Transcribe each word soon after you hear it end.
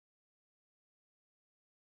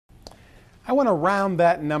I want to round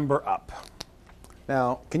that number up.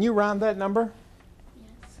 Now, can you round that number?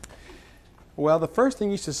 Yes. Well, the first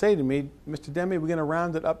thing you should say to me, Mr. Demi, we're going to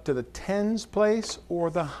round it up to the tens place or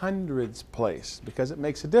the hundreds place, because it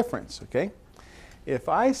makes a difference, okay? If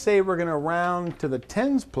I say we're going to round to the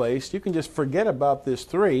tens place, you can just forget about this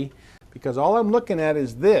 3, because all I'm looking at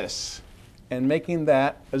is this and making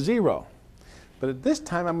that a 0. But at this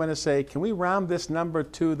time, I'm going to say, can we round this number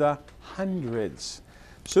to the hundreds?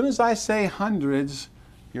 As soon as I say hundreds,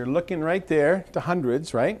 you're looking right there to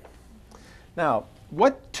hundreds, right? Now,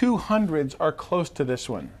 what 2 hundreds are close to this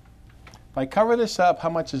one? If I cover this up,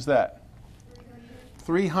 how much is that?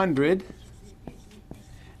 300.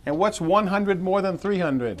 And what's 100 more than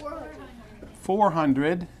 300? 400.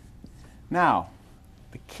 400. Now,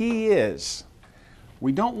 the key is,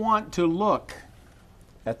 we don't want to look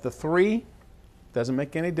at the 3. Doesn't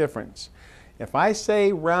make any difference. If I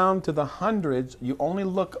say round to the hundreds, you only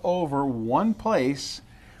look over one place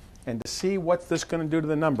and to see what this is going to do to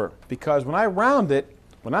the number. Because when I round it,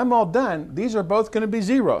 when I'm all done, these are both going to be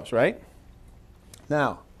zeros, right?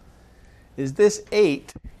 Now, is this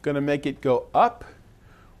 8 going to make it go up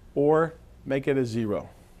or make it a 0?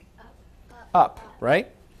 Up,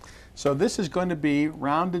 right? So this is going to be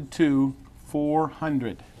rounded to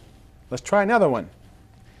 400. Let's try another one.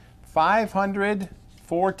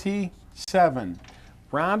 547.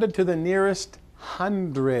 Rounded to the nearest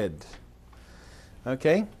hundred.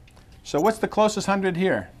 Okay? So what's the closest hundred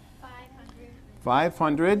here? 500.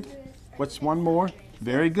 500. What's one more?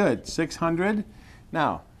 Very good. 600.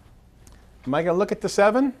 Now, am I going to look at the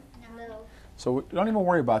 7? No. So don't even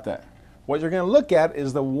worry about that. What you're going to look at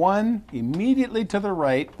is the one immediately to the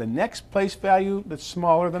right, the next place value that's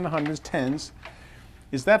smaller than the hundreds, tens.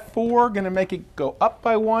 Is that 4 going to make it go up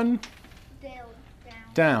by 1?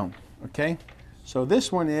 Down. Okay? So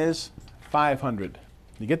this one is 500.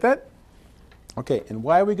 You get that? Okay, and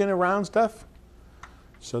why are we going to round stuff?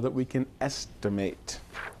 So that we can estimate.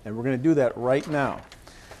 And we're going to do that right now.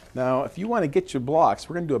 Now, if you want to get your blocks,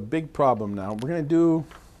 we're going to do a big problem now. We're going to do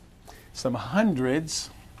some hundreds.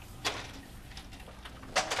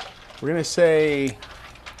 We're going to say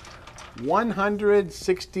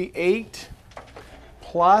 168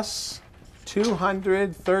 plus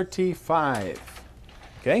 235.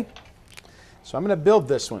 Okay? So I'm going to build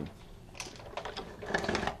this one.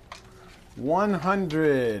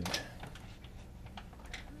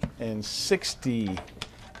 160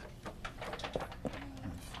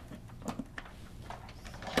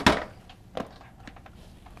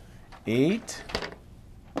 8,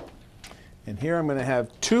 and here I'm going to have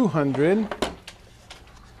 200. I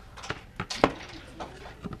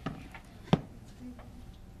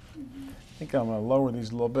think I'm going to lower these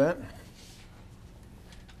a little bit.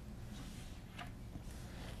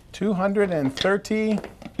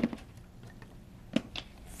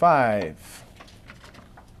 235.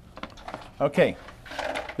 Okay.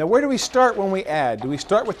 Now where do we start when we add? Do we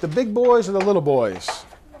start with the big boys or the little boys?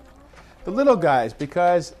 The little guys,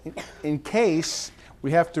 because in case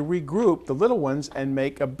we have to regroup the little ones and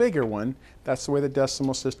make a bigger one. That's the way the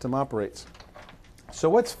decimal system operates. So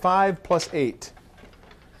what's 5 plus 8?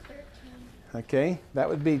 13. Okay, that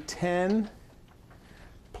would be 10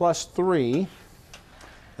 plus 3.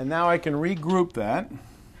 And now I can regroup that.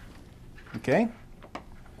 Okay?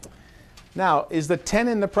 Now, is the 10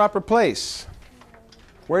 in the proper place?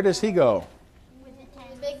 Where does he go? With the 10.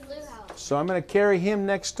 The big blue house. So I'm going to carry him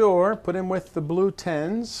next door, put him with the blue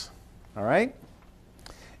 10s. All right?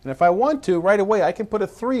 And if I want to, right away, I can put a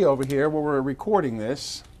 3 over here where we're recording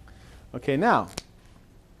this. Okay, now,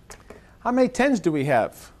 how many 10s do we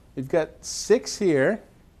have? We've got 6 here,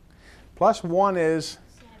 plus 1 is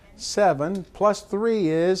 7, plus 3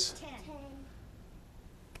 is 10.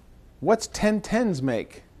 What's 10 10s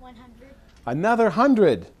make? 100. Another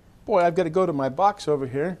 100. Boy, I've got to go to my box over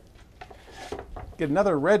here. Get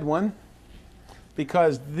another red one.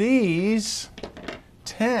 Because these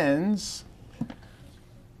 10s,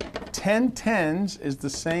 10 10s is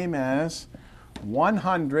the same as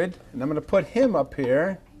 100. And I'm going to put him up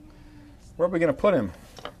here. Where are we going to put him?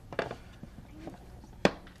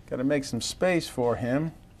 Got to make some space for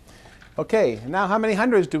him. Okay, now how many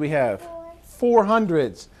hundreds do we have? 4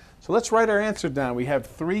 hundreds. So let's write our answer down. We have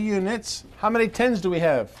 3 units. How many 10s do we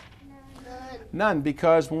have? None,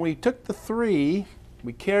 because when we took the 3,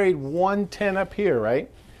 we carried 1 10 up here,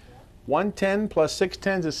 right? 1 10 plus 6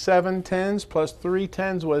 10s is 7 10s, plus 3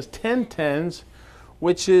 10s was 10 10s,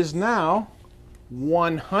 which is now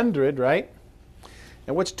 100, right?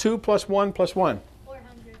 And what's 2 plus 1 plus 1?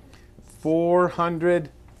 400.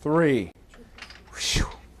 403. Whew.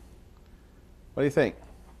 What do you think?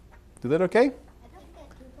 Did that okay? I think that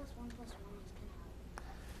 2 plus 1 plus 1 is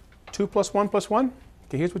 2 plus 1 plus 1?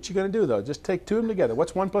 Okay, here's what you're going to do, though. Just take two of them together.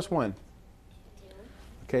 What's 1 plus 1? 2.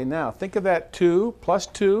 Okay, now think of that 2 plus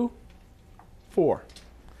 2, 4.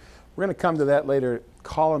 We're going to come to that later,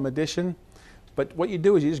 column addition. But what you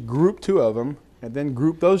do is you just group two of them and then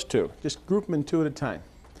group those two. Just group them in two at a time.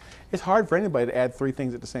 It's hard for anybody to add three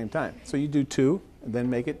things at the same time. So you do 2 and then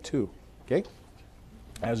make it 2. Okay?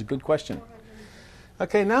 That was a good question.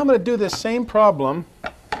 Okay, now I'm going to do this same problem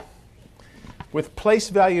with place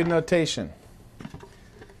value notation.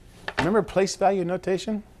 Remember place value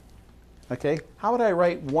notation? Okay, how would I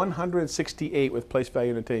write 168 with place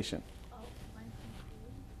value notation?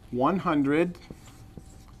 100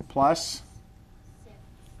 plus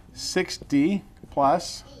 60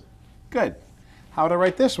 plus, good. How would I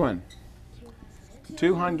write this one?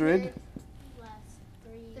 200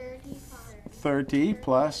 30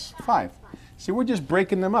 plus 5. See, we're just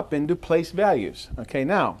breaking them up into place values. Okay,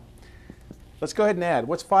 now, let's go ahead and add.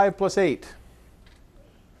 What's 5 plus 8?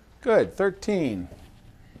 Good, 13.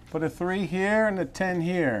 Put a 3 here and a 10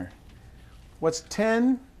 here. What's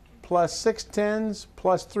 10 plus 6 tens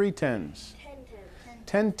plus 3 tens?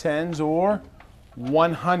 10 tens, or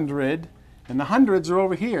 100. And the hundreds are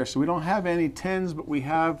over here, so we don't have any tens, but we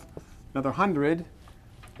have another 100.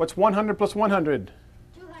 What's 100 plus 100?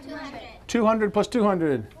 200. 200 plus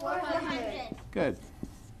 200? 400. Good.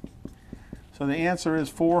 So the answer is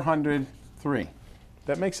 403.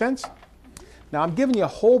 That make sense? Now I'm giving you a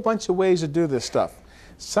whole bunch of ways to do this stuff.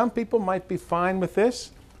 Some people might be fine with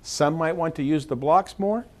this. Some might want to use the blocks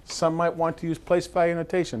more. Some might want to use place value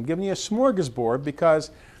notation. I'm giving you a smorgasbord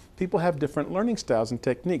because people have different learning styles and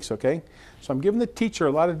techniques, okay? So I'm giving the teacher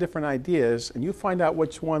a lot of different ideas, and you find out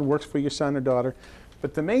which one works for your son or daughter.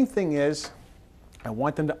 But the main thing is, I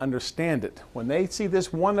want them to understand it. When they see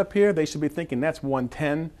this 1 up here, they should be thinking that's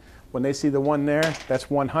 110. When they see the 1 there, that's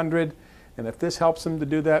 100. And if this helps them to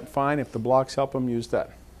do that, fine. If the blocks help them, use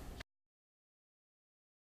that.